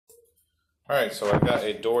Alright, so I've got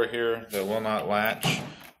a door here that will not latch.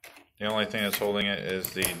 The only thing that's holding it is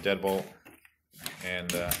the deadbolt,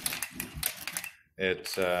 and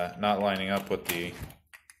it's not lining up with the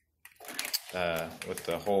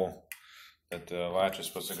hole that the latch is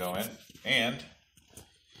supposed to go in, and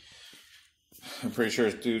I'm pretty sure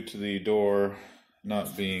it's due to the door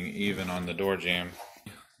not being even on the door jamb.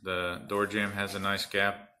 The door jamb has a nice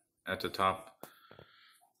gap at the top,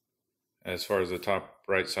 as far as the top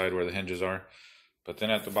right side where the hinges are, but then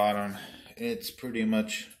at the bottom it's pretty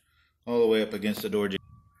much all the way up against the door jamb.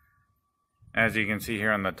 As you can see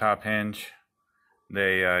here on the top hinge,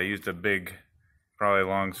 they used a big, probably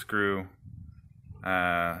long screw.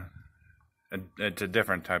 It's a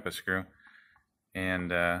different type of screw,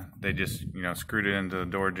 and they just screwed it into the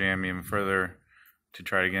door jamb even further to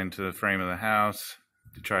try to get into the frame of the house,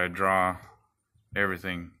 to try to draw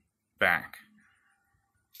everything back.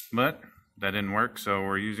 But that didn't work, so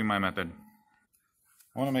we're using my method.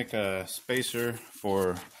 I want to make a spacer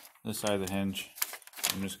for this side of the hinge.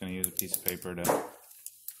 I'm just going to use a piece of paper to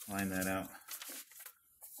line that out.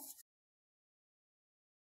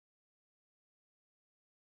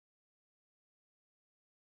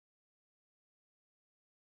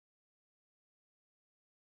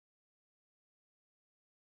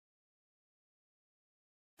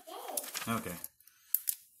 Okay.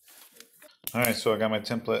 Alright, so I got my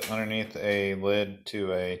template underneath a lid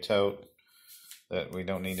to a tote that we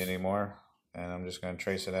don't need anymore, and I'm just going to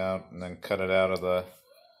trace it out and then cut it out of the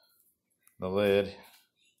lid.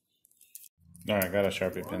 Alright, I got a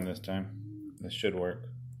Sharpie pen this time. This should work.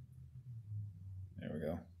 There we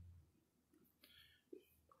go.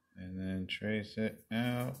 And then trace it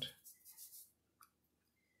out.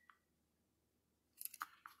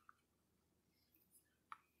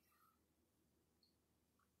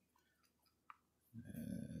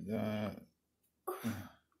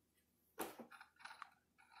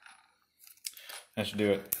 That should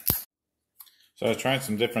do it. So I was trying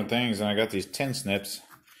some different things, and I got these tin snips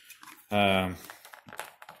that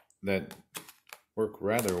work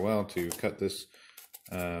rather well to cut this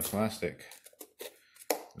plastic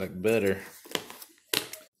like butter.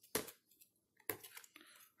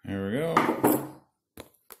 There we go.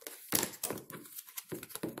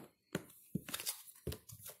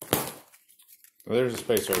 Well, there's a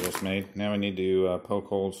spacer I just made. Now we need to poke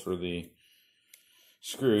holes for the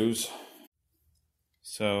screws.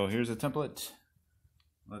 So here's a template.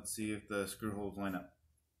 Let's see if the screw holes line up.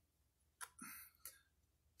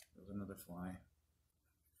 There's another fly.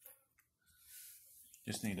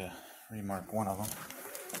 Just need to remark one of them.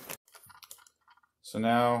 So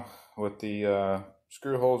now with the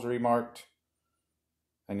screw holes remarked,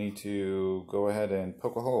 I need to go ahead and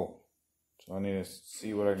poke a hole. So I need to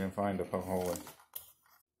see what I can find to poke a hole with.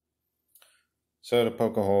 So to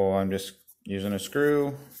poke a hole, I'm just using a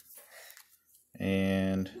screw,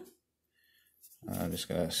 and I'm just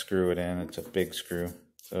going to screw it in. It's a big screw,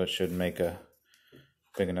 so it should make a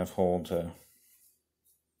big enough hole to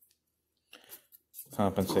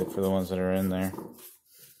compensate for the ones that are in there.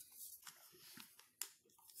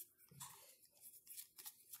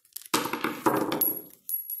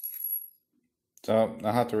 So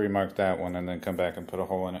I'll have to remark that one and then come back and put a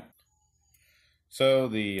hole in it. So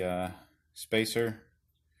the spacer,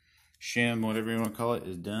 shim, whatever you want to call it,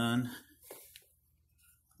 is done.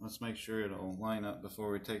 Let's make sure it'll line up before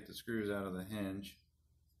we take the screws out of the hinge.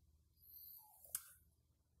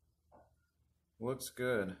 Looks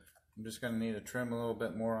good. I'm just going to need to trim a little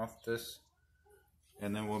bit more off this,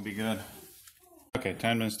 and then we'll be good. Okay,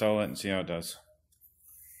 time to install it and see how it does.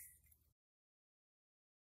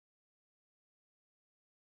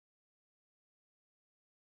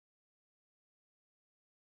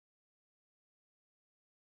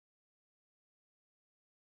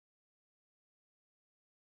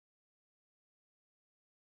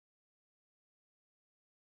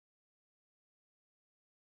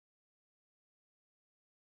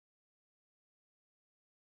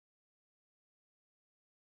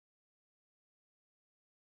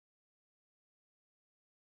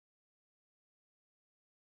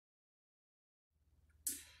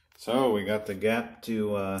 So we got the gap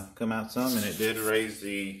to come out some, and it did raise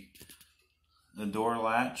the door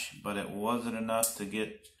latch, but it wasn't enough to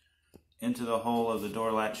get into the hole of the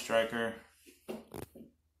door latch striker.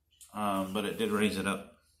 But it did raise it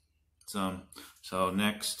up some. So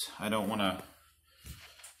next, I don't want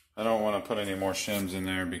to put any more shims in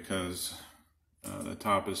there because the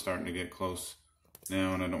top is starting to get close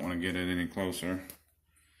now, and I don't want to get it any closer.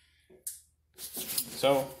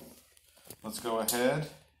 So let's go ahead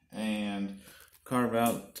and carve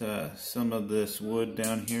out some of this wood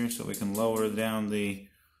down here so we can lower down the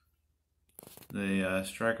the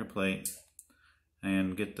striker plate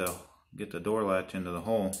and get the door latch into the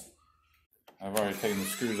hole. I've already taken the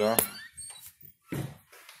screws off,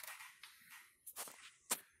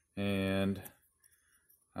 and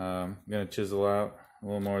I'm gonna chisel out a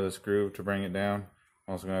little more of this groove to bring it down.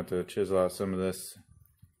 I'm also gonna have to chisel out some of this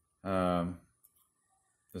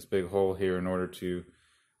this big hole here in order to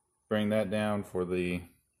bring that down for it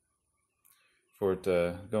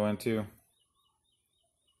to go into.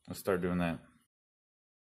 Let's start doing that.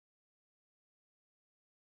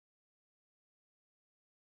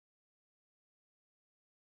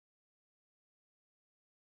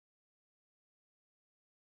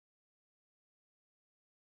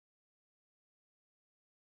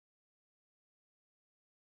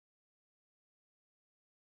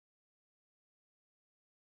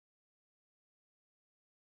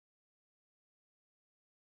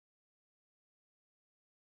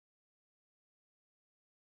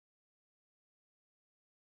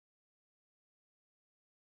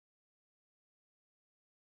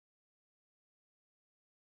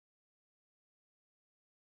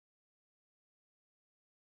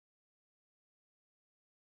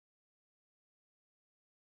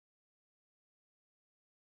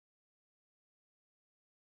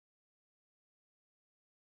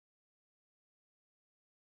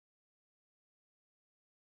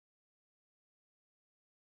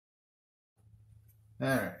 All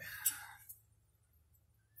right.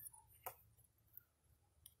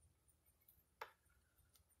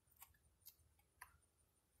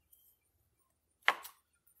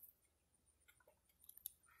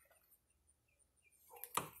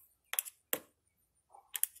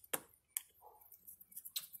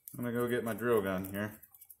 I'm gonna go get my drill gun here.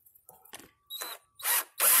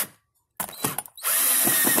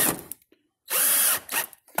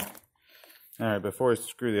 All right, before I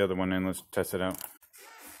screw the other one in, let's test it out.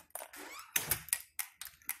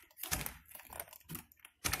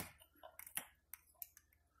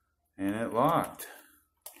 And it locked.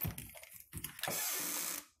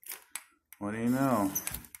 What do you know?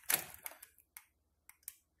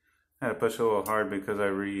 I had to push a little hard because I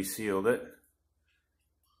resealed it,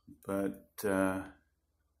 but it's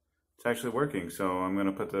actually working. So I'm going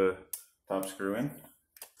to put the top screw in.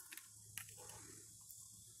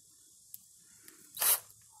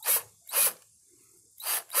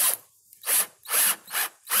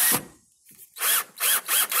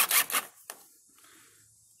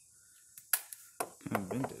 Kind of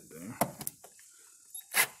bent it there.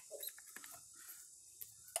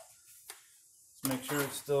 Let's make sure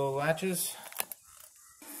it still latches.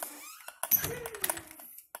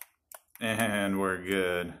 And we're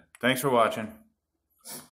good. Thanks for watching.